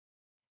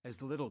as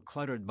little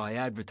cluttered by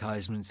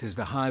advertisements as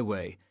the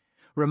highway,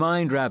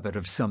 remind Rabbit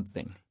of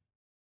something.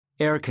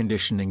 Air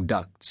conditioning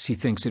ducts, he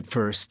thinks at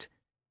first,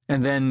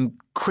 and then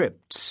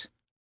crypts.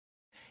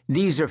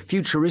 These are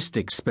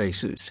futuristic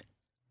spaces,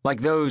 like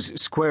those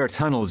square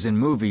tunnels in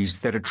movies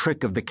that a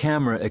trick of the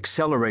camera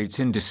accelerates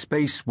into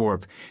space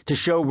warp to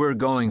show we're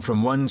going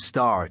from one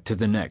star to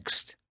the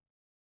next.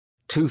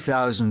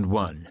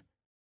 2001.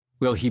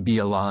 Will he be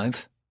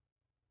alive?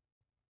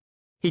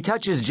 He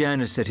touches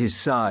Janice at his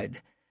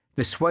side,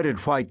 the sweated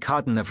white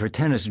cotton of her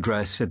tennis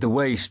dress at the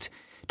waist,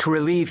 to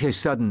relieve his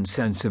sudden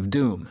sense of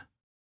doom.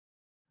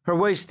 Her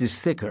waist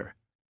is thicker,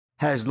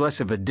 has less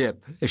of a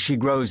dip as she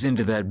grows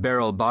into that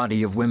barrel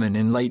body of women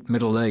in late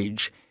middle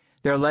age,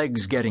 their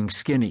legs getting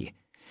skinny,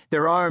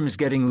 their arms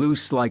getting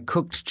loose like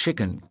cooked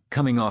chicken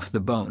coming off the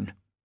bone.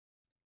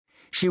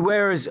 She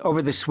wears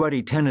over the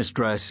sweaty tennis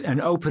dress an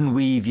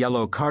open-weave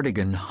yellow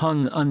cardigan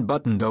hung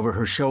unbuttoned over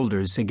her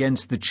shoulders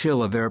against the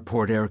chill of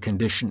airport air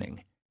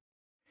conditioning.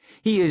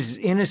 He is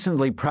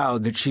innocently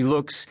proud that she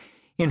looks,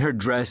 in her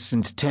dress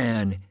and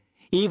tan,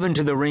 even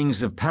to the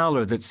rings of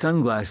pallor that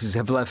sunglasses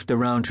have left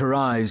around her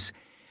eyes,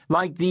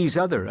 like these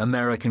other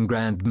American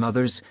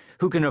grandmothers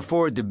who can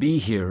afford to be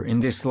here in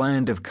this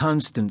land of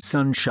constant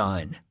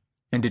sunshine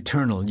and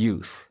eternal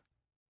youth.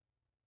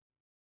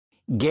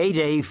 Gate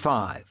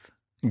A5,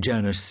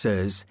 Janice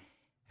says,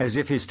 as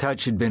if his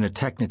touch had been a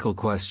technical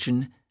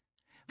question.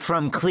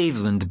 From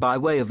Cleveland by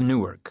way of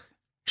Newark,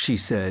 she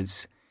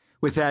says,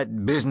 with that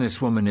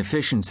businesswoman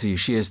efficiency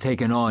she has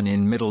taken on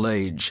in middle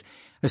age,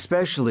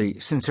 especially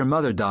since her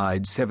mother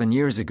died 7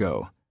 years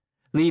ago,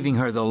 leaving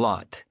her the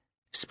lot,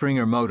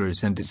 Springer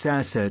Motors and its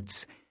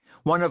assets,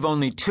 one of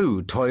only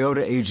 2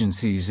 Toyota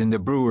agencies in the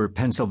Brewer,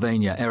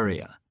 Pennsylvania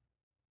area.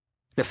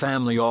 The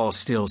family all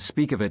still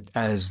speak of it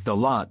as the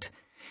lot,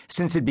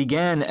 since it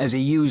began as a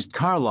used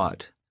car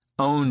lot,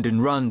 owned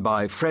and run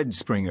by Fred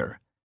Springer,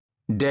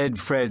 dead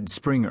Fred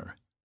Springer,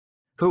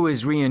 who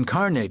is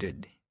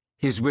reincarnated,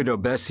 his widow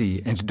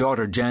Bessie and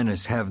daughter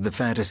Janice have the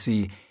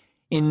fantasy,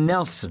 in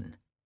Nelson,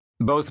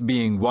 both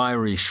being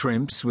wiry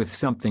shrimps with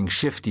something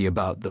shifty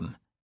about them.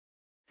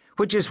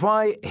 Which is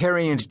why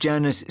Harry and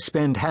Janice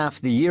spend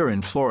half the year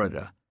in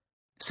Florida,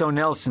 so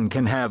Nelson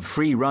can have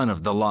free run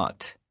of the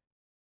lot.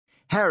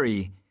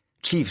 Harry,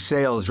 chief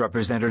sales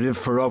representative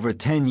for over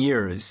 10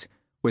 years,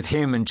 with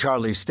him and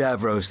Charlie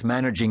Stavros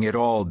managing it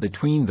all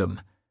between them,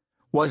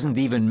 wasn't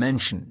even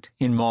mentioned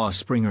in Ma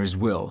Springer's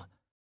will,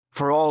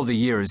 for all the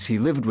years he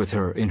lived with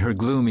her in her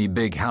gloomy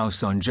big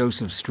house on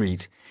Joseph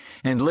Street,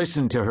 and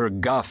listened to her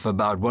guff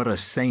about what a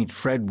saint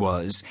Fred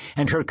was,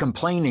 and her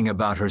complaining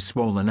about her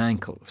swollen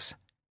ankles.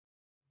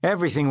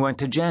 Everything went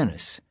to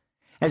Janice,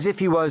 as if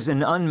he was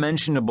an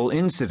unmentionable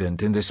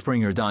incident in the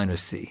Springer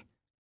dynasty.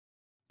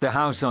 The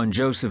house on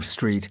Joseph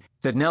Street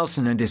that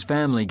Nelson and his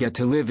family get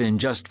to live in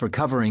just for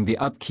covering the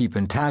upkeep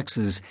and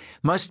taxes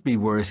must be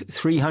worth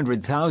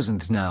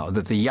 $300,000 now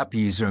that the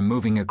yuppies are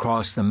moving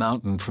across the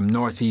mountain from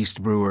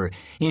Northeast Brewer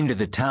into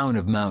the town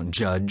of Mount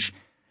Judge,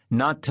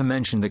 not to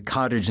mention the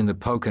cottage in the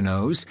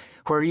Poconos,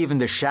 where even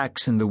the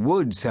shacks in the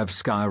woods have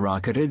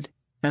skyrocketed,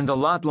 and the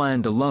lot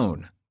land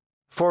alone,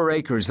 4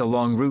 acres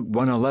along Route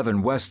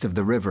 111 west of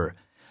the river,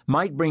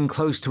 might bring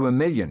close to $1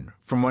 million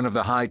from one of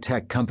the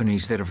high-tech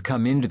companies that have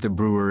come into the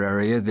Brewer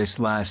area this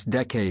last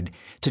decade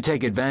to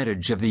take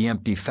advantage of the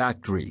empty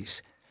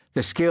factories,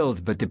 the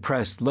skilled but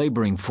depressed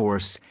laboring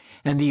force,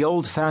 and the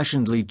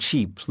old-fashionedly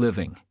cheap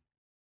living.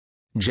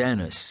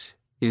 Janice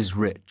is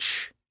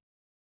rich.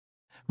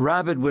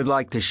 Rabbit would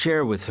like to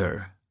share with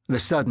her the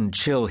sudden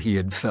chill he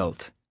had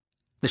felt,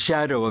 the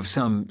shadow of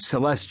some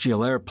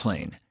celestial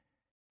airplane.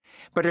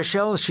 But a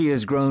shell she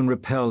has grown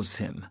repels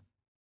him.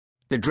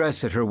 The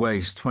dress at her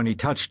waist, when he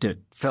touched it,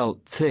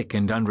 felt thick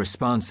and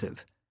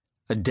unresponsive,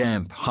 a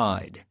damp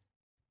hide.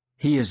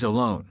 He is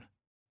alone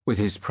with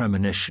his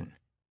premonition.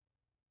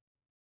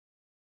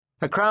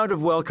 A crowd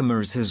of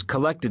welcomers has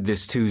collected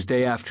this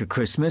Tuesday after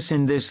Christmas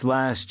in this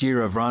last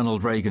year of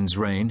Ronald Reagan's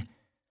reign.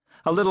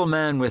 A little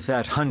man with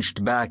that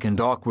hunched back and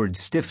awkward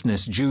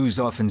stiffness Jews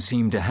often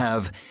seem to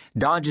have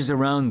dodges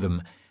around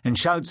them and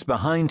shouts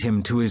behind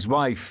him to his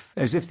wife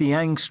as if the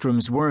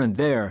Angstroms weren't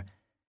there.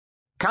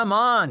 "Come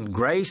on,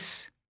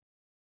 Grace."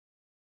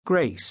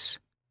 Grace,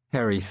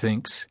 Harry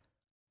thinks.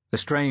 A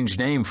strange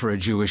name for a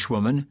Jewish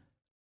woman.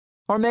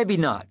 Or maybe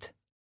not.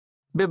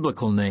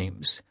 Biblical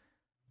names.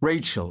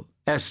 Rachel,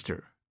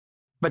 Esther.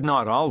 But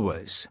not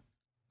always.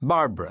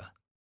 Barbara,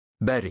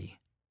 Betty.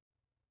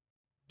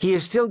 He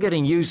is still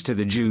getting used to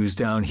the Jews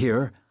down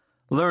here,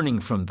 learning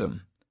from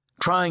them,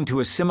 trying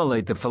to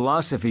assimilate the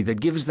philosophy that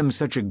gives them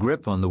such a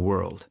grip on the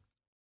world.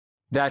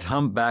 That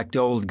humpbacked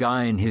old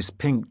guy in his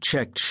pink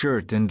checked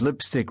shirt and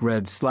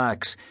lipstick-red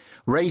slacks,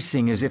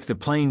 racing as if the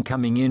plane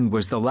coming in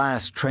was the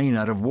last train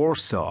out of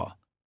Warsaw.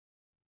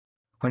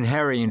 When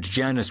Harry and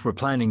Janice were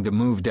planning to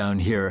move down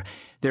here,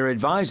 their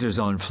advisors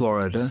on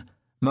Florida,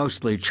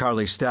 mostly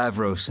Charlie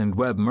Stavros and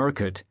Webb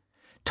Murcutt,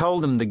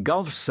 told them the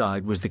Gulf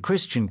side was the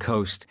Christian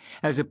coast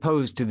as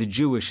opposed to the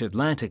Jewish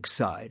Atlantic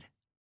side.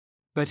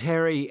 But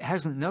Harry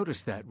hasn't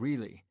noticed that,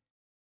 really.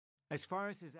 As far as his